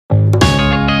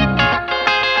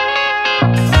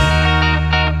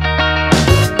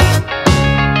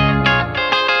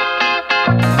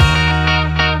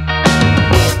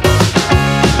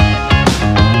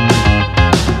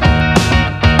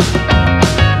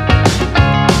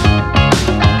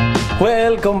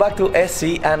Welcome back to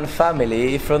Essie and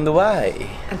family from Dubai.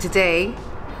 And today,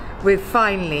 we're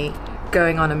finally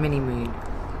going on a mini moon.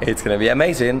 It's gonna be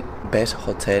amazing. Best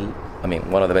hotel,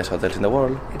 one of the best hotels in the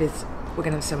world. It is. We're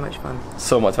gonna have so much fun.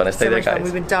 So much fun. Stay there, guys.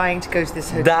 We've been dying to go to this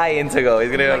hotel. Dying to go.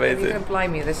 It's gonna be amazing. You're gonna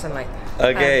blind me with the sunlight.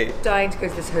 Okay. Dying to go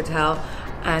to this hotel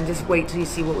and just wait till you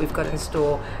see what we've got in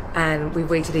store. And we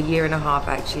waited 1.5 years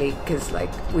actually because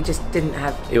we just didn't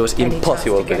have. It was any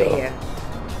impossible chance to to get go. it here.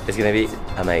 It's gonna be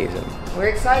amazing. We're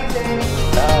excited.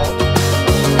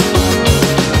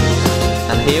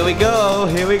 And here we go.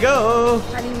 Here we go.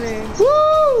 Honeymoon.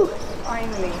 Woo!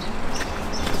 Finally.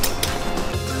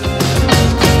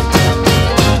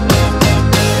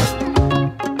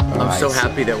 I'm so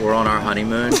happy that we're on our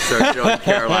honeymoon, Sergio,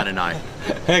 Caroline and I.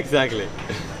 Exactly.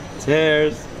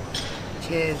 Cheers.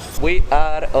 Cheers. We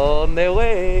are on the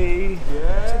way.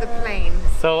 To the plane.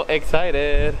 So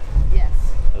excited. Yes.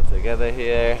 All together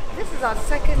here. This is our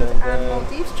second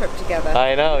Maldives trip together.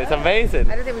 I know, it's amazing.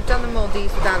 I don't think we've done the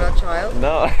Maldives without our child.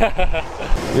 No.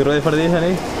 You ready for this,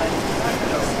 honey?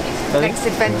 Next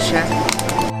adventure.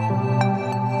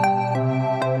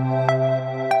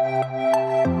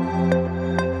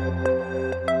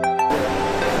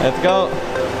 Let's go.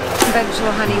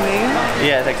 Conventional honeymoon.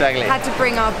 Yes, exactly. Had to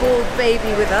bring our bald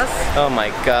baby with us. Oh my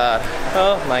god.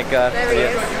 Oh my god. There he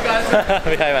is.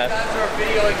 Behind man.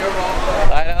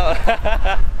 I know.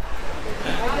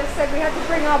 I just said we had to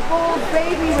bring our bald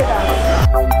baby with us.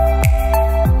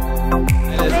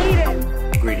 Made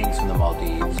it. Greetings from the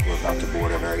Maldives. We're about to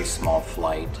board a very small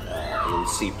flight, a little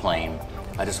seaplane.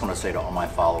 I just want to say to all my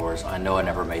followers, I know I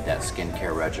never made that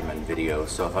skincare regimen video,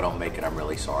 so if I don't make it, I'm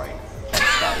really sorry.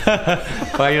 Thanks, guys.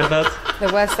 Why are that?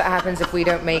 The worst that happens if we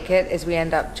don't make it is we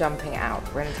end up jumping out.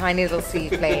 We're in a tiny little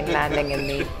seaplane landing in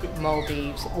the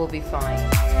Maldives. We'll be fine.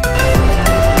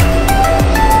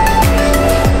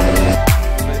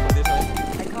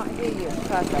 I can't hear you.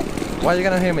 Perfect. Why are you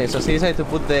gonna hear me? So she decided to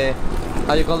put the,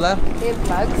 how you call that?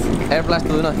 Earplugs. Airplugs to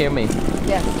do not hear me.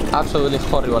 Yes. Absolutely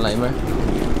horrible nightmare.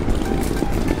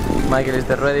 Michael is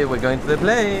ready. We're going to the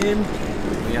plane.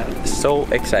 We are so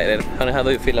excited. Honey, how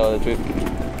do you feel about the trip?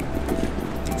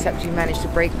 Except you managed to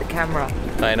break the camera.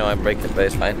 I know I break it, but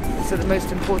it's fine. So the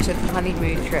most important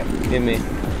honeymoon trip. Give me.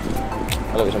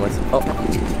 I love you so much. Oh.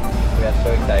 We are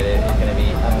so excited. It's gonna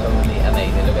be absolutely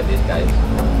amazing. Look at these guys.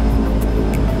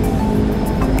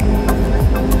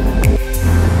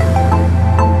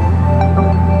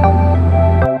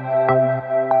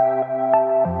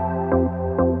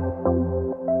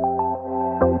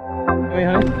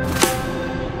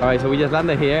 Alright, so we just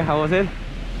landed here. How was it?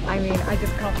 I mean, I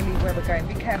just can't believe where we're going.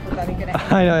 Be careful that I'm going to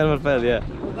hit. I know, I almost fell, yeah.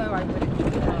 Although I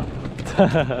wouldn't.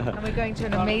 And we're going to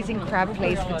an amazing crab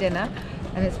place for dinner.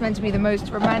 And it's meant to be the most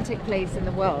romantic place in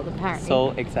the world, apparently.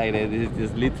 So excited. This is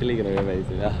just literally going to be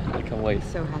amazing. I can't wait.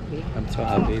 So happy. I'm so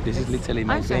happy. This is literally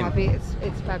my I'm so dream. happy.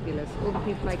 It's fabulous. All the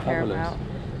people I care about.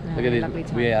 Look at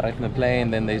this. We arrived in the plane,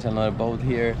 then there's another boat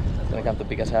here. It's going to come to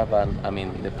pick us up. And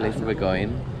the place we're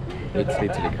going, it's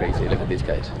literally crazy. Look at these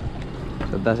guys.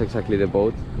 So that's exactly the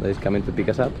boat that is coming to pick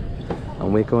us up.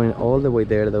 And we're going all the way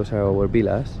there. Those are our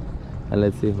villas. And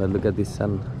let's see, but look at this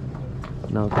sun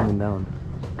now coming down.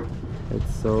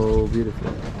 It's so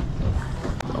beautiful.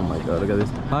 Oh my god, look at this.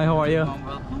 Hi, how are you?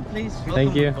 Please.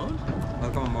 Thank you.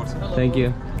 Welcome on board. Thank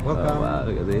you. Welcome. Oh, wow,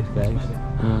 look at this, guys.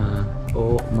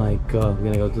 Oh my god, we're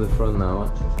gonna go to the front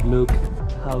now. Look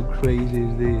how crazy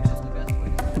is this.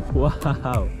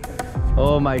 Wow.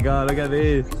 Oh my god, look at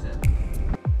this.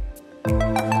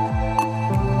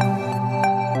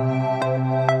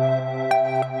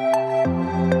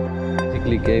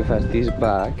 Basically gave us this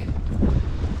bag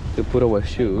to put our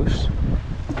shoes.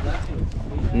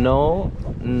 No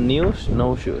news,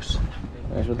 no shoes.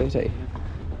 That's what they say.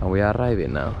 And we are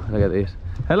arriving now. Look at this.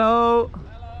 Hello!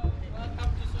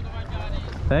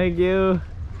 Thank you!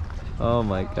 Oh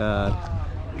my god.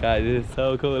 Guys, this is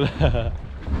so cool. Look at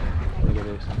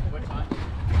this.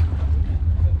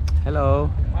 Hello!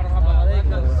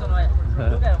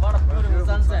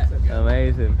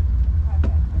 Amazing.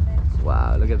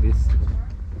 Wow, look at this.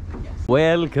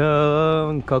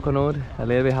 Welcome, coconut. A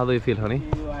little bit, how do you feel, honey?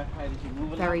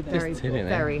 Very,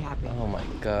 very happy. Oh my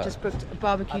god. Just booked a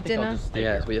barbecue dinner.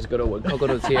 Yes, we just got our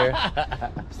coconuts here.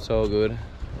 So good.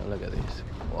 Oh, look at this.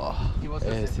 Wow.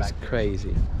 This is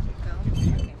crazy.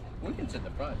 We can sit in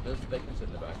the front. They can sit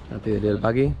in the back. Happy the little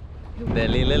buggy. The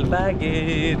little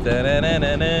buggy.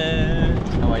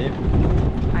 How are you?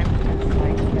 I'm just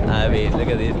like. I mean, look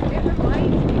at this. It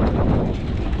reminds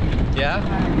me. Yeah?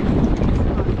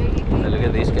 And look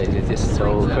at these guys. It's just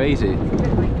so crazy.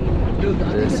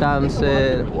 The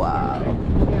sunset. Wow.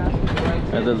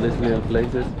 I love these little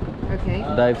places. Okay.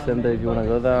 Dive center if you wanna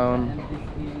go down.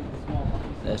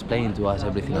 Explain to us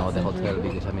everything about the hotel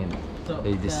because I mean,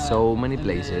 there's so many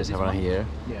places around here.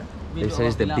 They say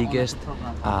it's the biggest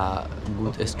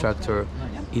good structure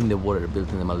in the water built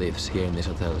in the Maldives here in this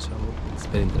hotel, so it's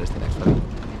very interesting actually.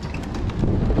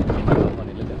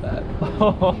 Look at that.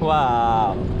 Oh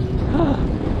wow!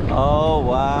 Oh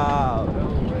wow!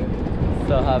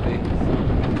 So happy.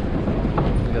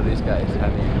 Look at these guys. I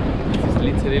mean, this is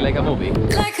literally like a movie.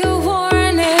 Like a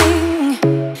warning,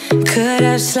 could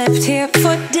have slept here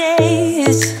for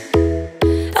days.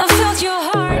 I felt your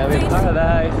heart. We are in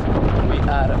paradise. We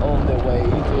are on the way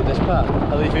to the spa.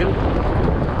 How do you feel?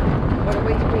 What a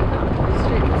way to be.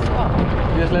 Straight spot.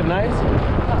 You slept nice?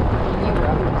 You were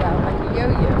up and down like a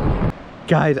yo-yo.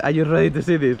 Guys, are you ready to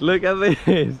see this? Look at this!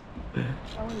 I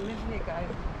want to live here, guys.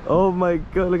 Oh my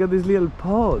god, look at these little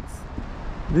pots!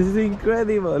 This is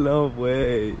incredible! No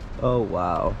way! Oh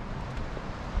wow!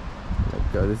 Oh my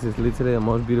god, this is literally the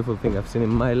most beautiful thing I've seen in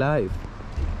my life.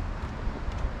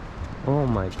 Oh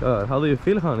my god, how do you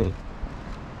feel, honey?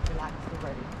 Relaxed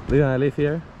already. Do you wanna live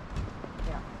here?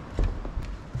 Yeah.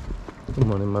 Good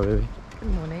morning, my baby.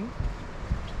 Good morning.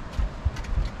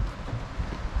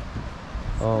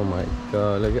 Oh my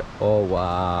god, look at. Oh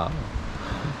wow!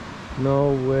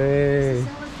 No way!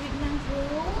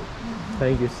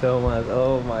 Thank you so much.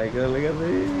 Oh my god, look at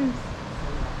this!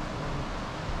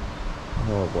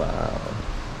 Oh wow!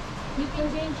 You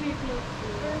can change your clothes.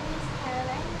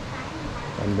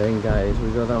 And then guys,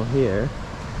 we go down here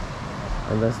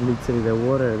and that's literally the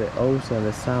water, the ocean,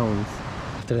 the sounds.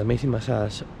 After the amazing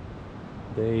massage,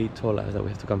 they told us that we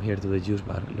have to come here to the juice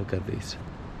bar. Look at this.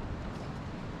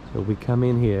 So we come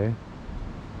in here.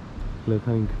 Look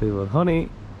how incredible. Honey!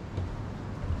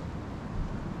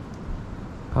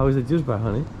 How is the juice bar,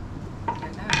 honey? I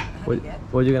don't know.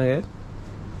 What are you gonna get?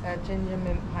 Ginger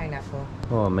mint pineapple.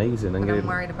 Oh, amazing. But I'm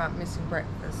worried about missing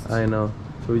breakfast. I know.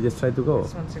 So we just try to go?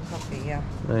 Just want a coffee, yeah.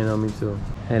 I know, me too.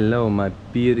 Hello, my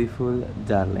beautiful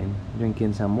darling.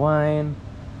 Drinking some wine.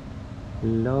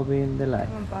 Loving the life.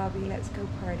 Come on, Barbie, let's go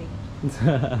party.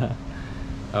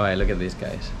 Alright, look at these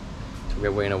guys. So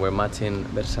we're wearing our matching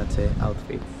Versace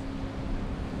outfits.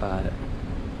 But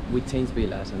we changed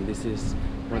villas and this is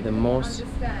one of the most...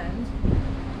 understand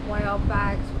why our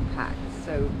bags were packed.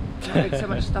 So we put so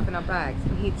much stuff in our bags,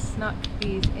 and he'd snuck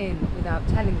these in without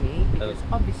telling me because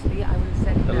obviously I would have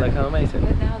said no. Look how amazing.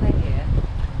 But now they're here.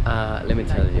 Let me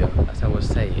tell you, as I was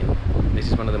saying, this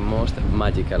is one of the most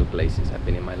magical places I've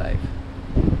been in my life.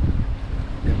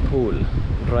 The pool,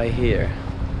 right here,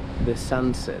 the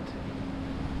sunset.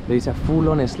 There is a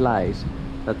full-on slice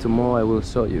that tomorrow I will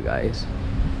show you guys.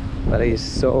 But it is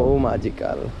so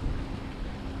magical.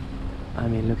 I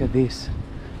mean, look at this.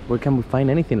 Where can we find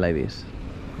anything like this?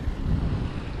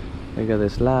 Look at the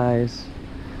slice.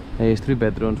 There is 3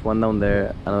 bedrooms, one down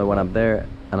there, another one up there,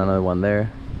 and another one there.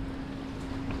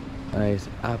 And it's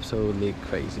absolutely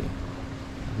crazy.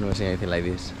 I've never seen anything like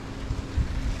this.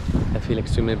 I feel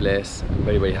extremely blessed. I'm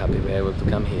very, very happy to be able to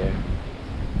come here.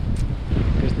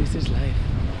 Because this is life.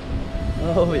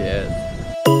 Oh yes.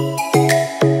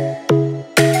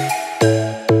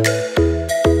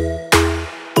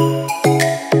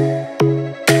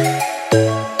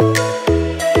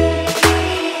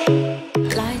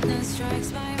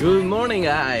 Good morning,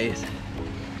 guys.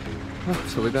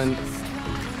 So we're going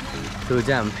to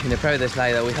jump in the private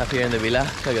slide that we have here in the villa.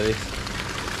 Look at this.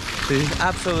 This is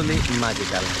absolutely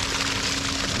magical.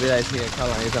 The villa is here,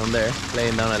 Colin is down there,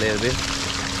 playing down a little bit.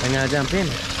 I'm gonna jump in.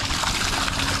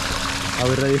 Are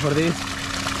we ready for this?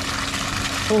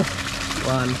 Oh,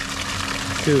 1,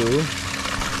 2.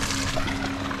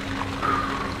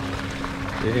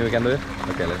 Do you think we can do it?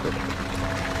 Okay, let's go.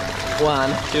 1,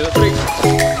 2, 3.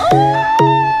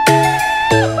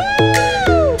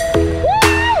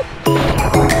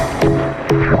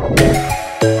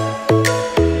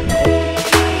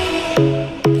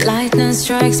 Lightning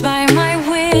strikes by my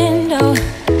window.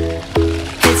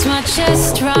 Hits my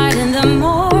chest right in the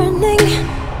morning.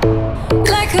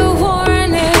 Like a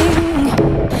warning.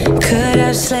 Could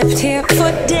have slept here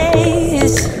for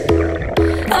days.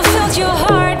 I felt your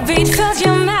heartbeat, felt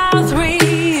your mouth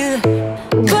breathe.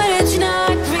 But it's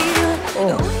not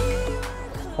real.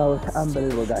 That was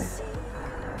unbelievable, guys.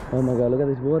 Oh my god, look at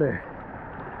this water.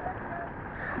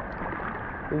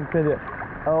 Incredible.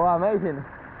 Oh, amazing.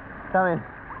 Come in.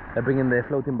 They're bringing the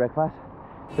floating breakfast.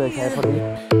 So excited for you.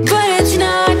 But it's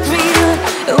not real.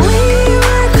 We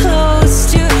were close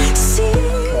to see.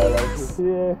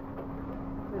 Here.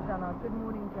 We've done our good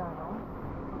morning journal.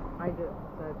 I do it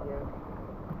for you.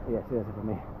 Yes, for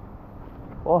me.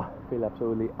 Oh, feel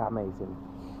absolutely amazing.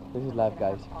 This is life,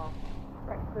 guys.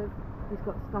 breakfast. He's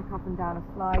got stuck up and down a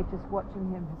slide. Just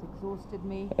watching him has exhausted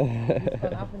me. He's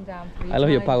gone up and down 3 times. I love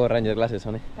your Power Ranger glasses,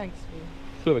 honey. Thanks, Steve.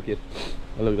 Super cute.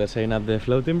 Oh, look, they're setting up the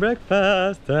floating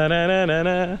breakfast.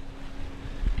 Da-na-na-na-na.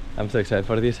 I'm so excited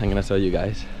for this. I'm gonna show you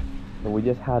guys. We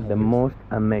just had the most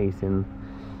amazing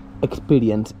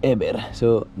experience ever.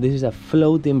 So this is a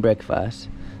floating breakfast.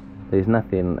 There is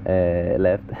nothing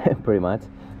left, pretty much.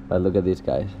 But look at this,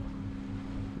 guys.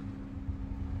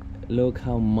 Look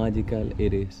how magical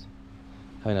it is.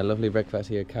 Having a lovely breakfast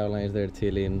here. Caroline is there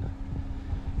chilling.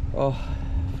 Oh,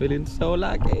 feeling so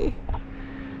lucky.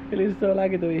 Feeling so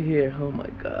lucky to be here. Oh my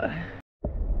god.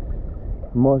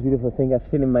 Most beautiful thing I've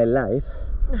seen in my life.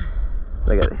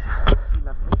 Look at this.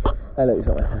 I love you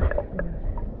so much.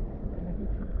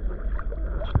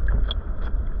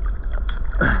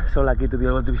 So lucky to be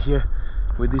able to be here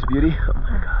with this beauty. Oh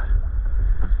my god.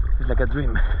 It's like a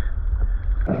dream.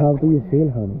 How do you feel,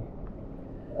 honey?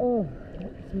 Oh,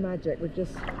 it's magic. We're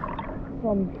just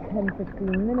from 10-15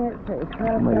 minutes. It was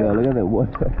perfect. Oh my god, look at the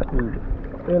water.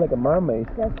 You're like a mermaid.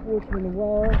 Best water in the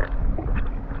world.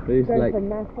 It's Going like, for a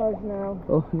massage now.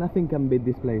 oh, nothing can beat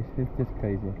this place. It's just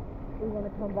crazy. We want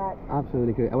to come back.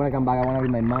 Absolutely crazy. I want to come back. I want to be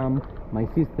my mom, my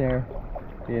sister,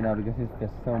 you know, because it's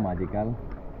just so magical.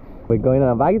 We're going on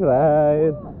a bike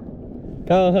ride.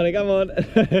 Come on, honey, come on.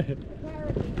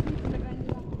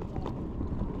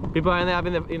 People are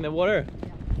ending up in the water? Yeah.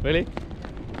 Really?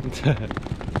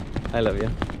 I love you.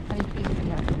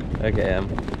 Okay,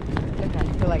 Look, I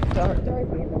feel like Dorothy.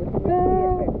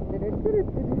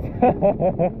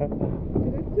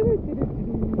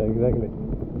 Exactly.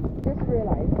 Just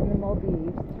realised in the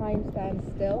Maldives, time stands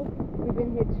still. We've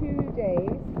been here 2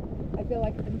 days. I feel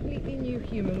like a completely new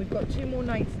human. We've got 2 more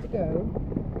nights to go,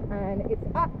 and it's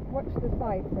up. Watch the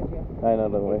side, Sergio. I know,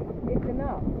 don't worry. It's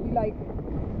enough.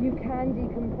 You can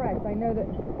decompress. I know that,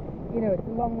 you know, it's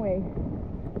a long way,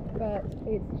 but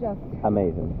it's just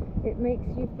amazing. It makes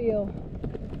you feel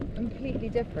completely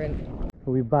different.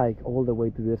 We bike all the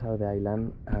way to this side of the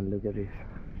island, and look at this.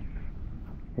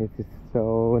 It's just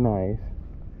so nice.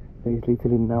 There's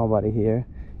literally nobody here.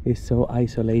 It's so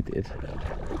isolated.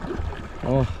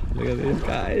 Oh, look at this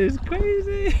guy, it's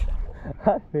crazy.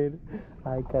 I mean,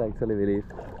 I can actually believe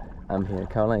I'm here.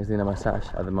 Caroline is doing a massage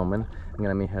at the moment. I'm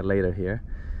gonna meet her later here.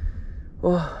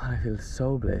 Oh, I feel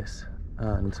so blessed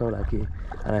and so lucky,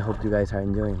 and I hope you guys are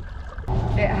enjoying.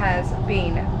 It has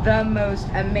been the most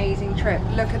amazing trip.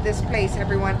 Look at this place,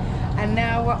 everyone. And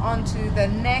now we're on to the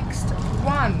next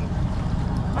one.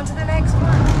 On to the next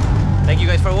one. Thank you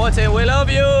guys for watching. We love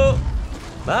you.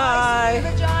 Bye.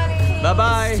 Soneva Jani. Bye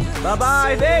bye. Bye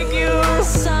bye. Thank you.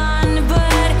 Sun,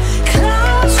 but